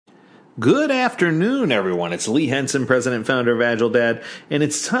Good afternoon, everyone. It's Lee Henson, President and Founder of AgileDad, and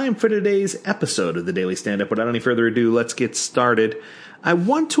it's time for today's episode of the Daily Stand-Up. Without any further ado, let's get started. I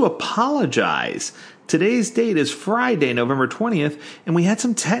want to apologize. Today's date is Friday, November 20th, and we had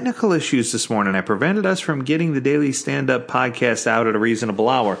some technical issues this morning that prevented us from getting the Daily Stand-Up podcast out at a reasonable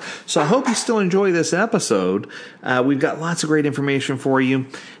hour. So I hope you still enjoy this episode. We've got lots of great information for you.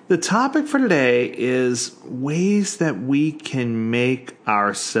 The topic for today is ways that we can make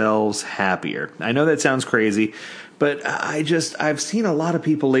ourselves happier. I know that sounds crazy, but I've seen a lot of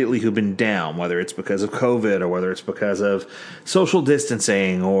people lately who've been down, whether it's because of COVID or whether it's because of social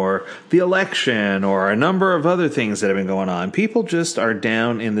distancing or the election or a number of other things that have been going on. People just are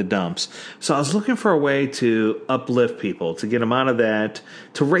down in the dumps. So I was looking for a way to uplift people, to get them out of that,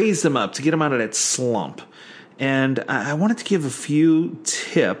 to raise them up, to get them out of that slump. And I wanted to give a few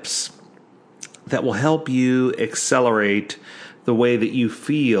tips that will help you accelerate the way that you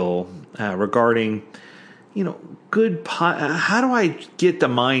feel regarding, good. How do I get the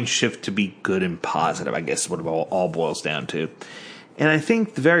mind shift to be good and positive? I guess is what it all boils down to. And I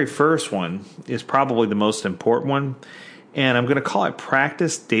think the very first one is probably the most important one. And I'm going to call it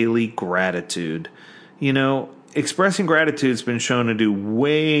practice daily gratitude. Expressing gratitude has been shown to do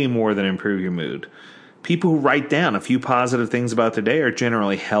way more than improve your mood. People who write down a few positive things about their day are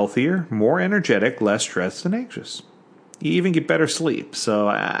generally healthier, more energetic, less stressed, and anxious. You even get better sleep. So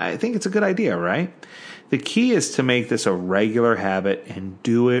I think it's a good idea, right? The key is to make this a regular habit and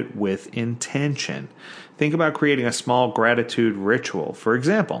do it with intention. Think about creating a small gratitude ritual. For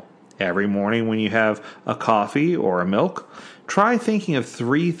example, every morning when you have a coffee or a milk, try thinking of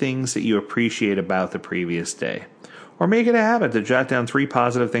 3 things that you appreciate about the previous day. Or make it a habit to jot down 3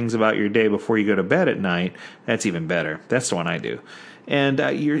 positive things about your day before you go to bed at night. That's even better. That's the one I do. And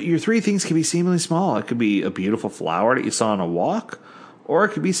your 3 things can be seemingly small. It could be a beautiful flower that you saw on a walk, or it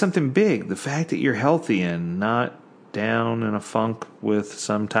could be something big. The fact that you're healthy and not down in a funk with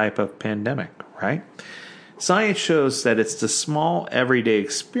some type of pandemic, right? Science shows that it's the small everyday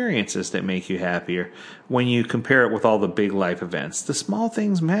experiences that make you happier when you compare it with all the big life events. The small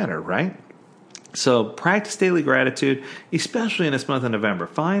things matter, right? So practice daily gratitude, especially in this month of November.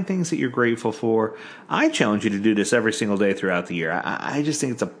 Find things that you're grateful for. I challenge you to do this every single day throughout the year. I just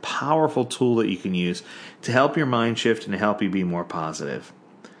think it's a powerful tool that you can use to help your mind shift and to help you be more positive.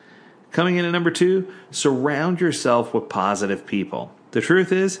 Coming in at number 2, surround yourself with positive people. The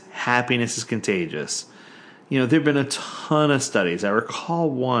truth is, happiness is contagious. There have been a ton of studies. I recall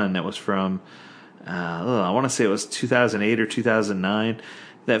one that was from, I want to say it was 2008 or 2009,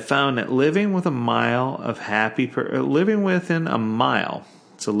 that found that living within a mile,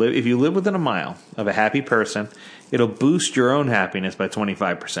 so if you live within a mile of a happy person, it'll boost your own happiness by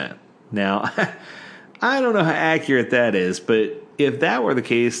 25%. Now, I don't know how accurate that is, but if that were the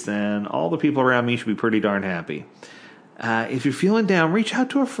case, then all the people around me should be pretty darn happy. If you're feeling down, reach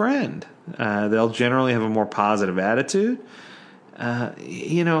out to a friend. They'll generally have a more positive attitude.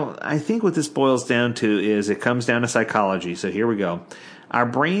 I think what this boils down to is it comes down to psychology. So here we go. Our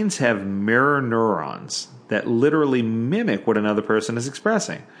brains have mirror neurons that literally mimic what another person is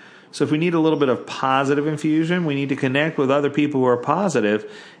expressing. So if we need a little bit of positive infusion, we need to connect with other people who are positive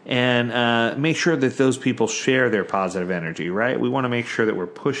and make sure that those people share their positive energy, right? We want to make sure that we're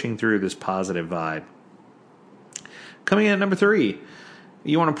pushing through this positive vibe. Coming in at number 3,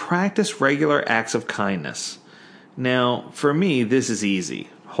 you want to practice regular acts of kindness. Now, for me, this is easy.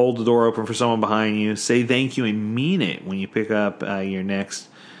 Hold the door open for someone behind you. Say thank you and mean it when you pick up your next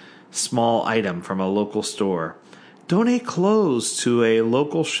small item from a local store. Donate clothes to a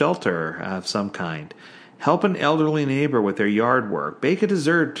local shelter of some kind. Help an elderly neighbor with their yard work. Bake a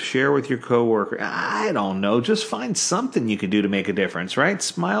dessert to share with your coworker. I don't know. Just find something you can do to make a difference, right?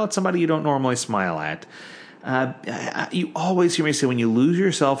 Smile at somebody you don't normally smile at. You always hear me say when you lose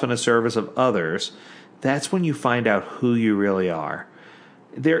yourself in the service of others, that's when you find out who you really are.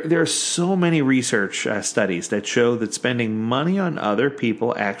 There are so many research studies that show that spending money on other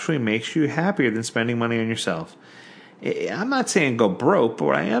people actually makes you happier than spending money on yourself. I'm not saying go broke, but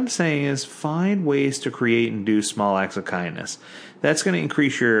what I am saying is find ways to create and do small acts of kindness. That's going to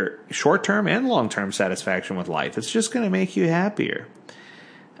increase your short-term and long-term satisfaction with life. It's just going to make you happier.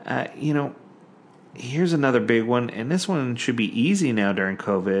 Here's another big one, and this one should be easy now during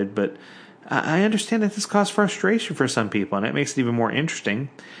COVID, but I understand that this causes frustration for some people, and it makes it even more interesting.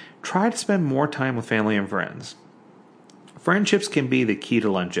 Try to spend more time with family and friends. Friendships can be the key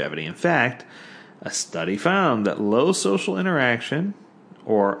to longevity. In fact, a study found that low social interaction,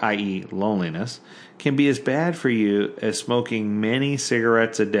 or i.e. loneliness, can be as bad for you as smoking many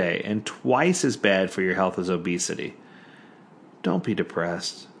cigarettes a day and twice as bad for your health as obesity. Don't be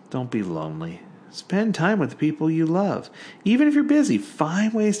depressed. Don't be lonely. Spend time with the people you love. Even if you're busy,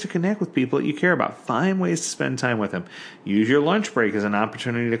 find ways to connect with people that you care about. Find ways to spend time with them. Use your lunch break as an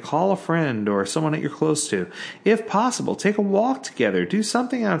opportunity to call a friend or someone that you're close to. If possible, take a walk together. Do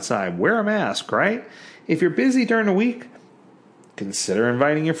something outside. Wear a mask, right? If you're busy during the week, consider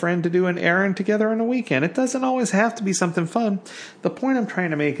inviting your friend to do an errand together on the weekend. It doesn't always have to be something fun. The point I'm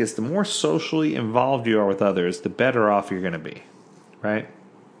trying to make is the more socially involved you are with others, the better off you're going to be, right?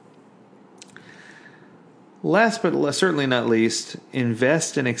 Last but certainly not least,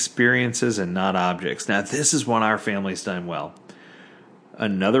 invest in experiences and not objects. Now, this is what our family's done well.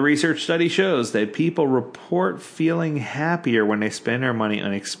 Another research study shows that people report feeling happier when they spend their money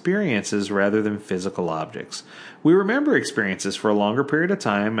on experiences rather than physical objects. We remember experiences for a longer period of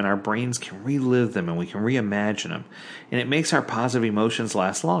time, and our brains can relive them and we can reimagine them. And it makes our positive emotions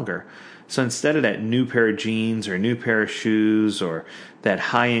last longer. So instead of that new pair of jeans or new pair of shoes or that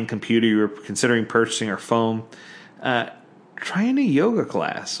high-end computer you were considering purchasing or phone, try a new yoga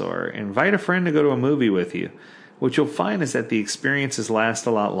class or invite a friend to go to a movie with you. What you'll find is that the experiences last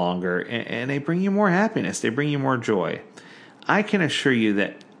a lot longer and they bring you more happiness. They bring you more joy. I can assure you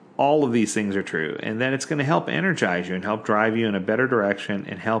that all of these things are true and that it's going to help energize you and help drive you in a better direction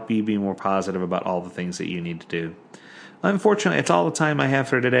and help you be more positive about all the things that you need to do. Unfortunately, it's all the time I have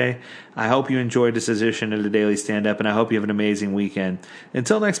for today. I hope you enjoyed this edition of the Daily Stand-Up, and I hope you have an amazing weekend.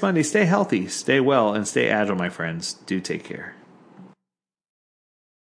 Until next Monday, stay healthy, stay well, and stay agile, my friends. Do take care.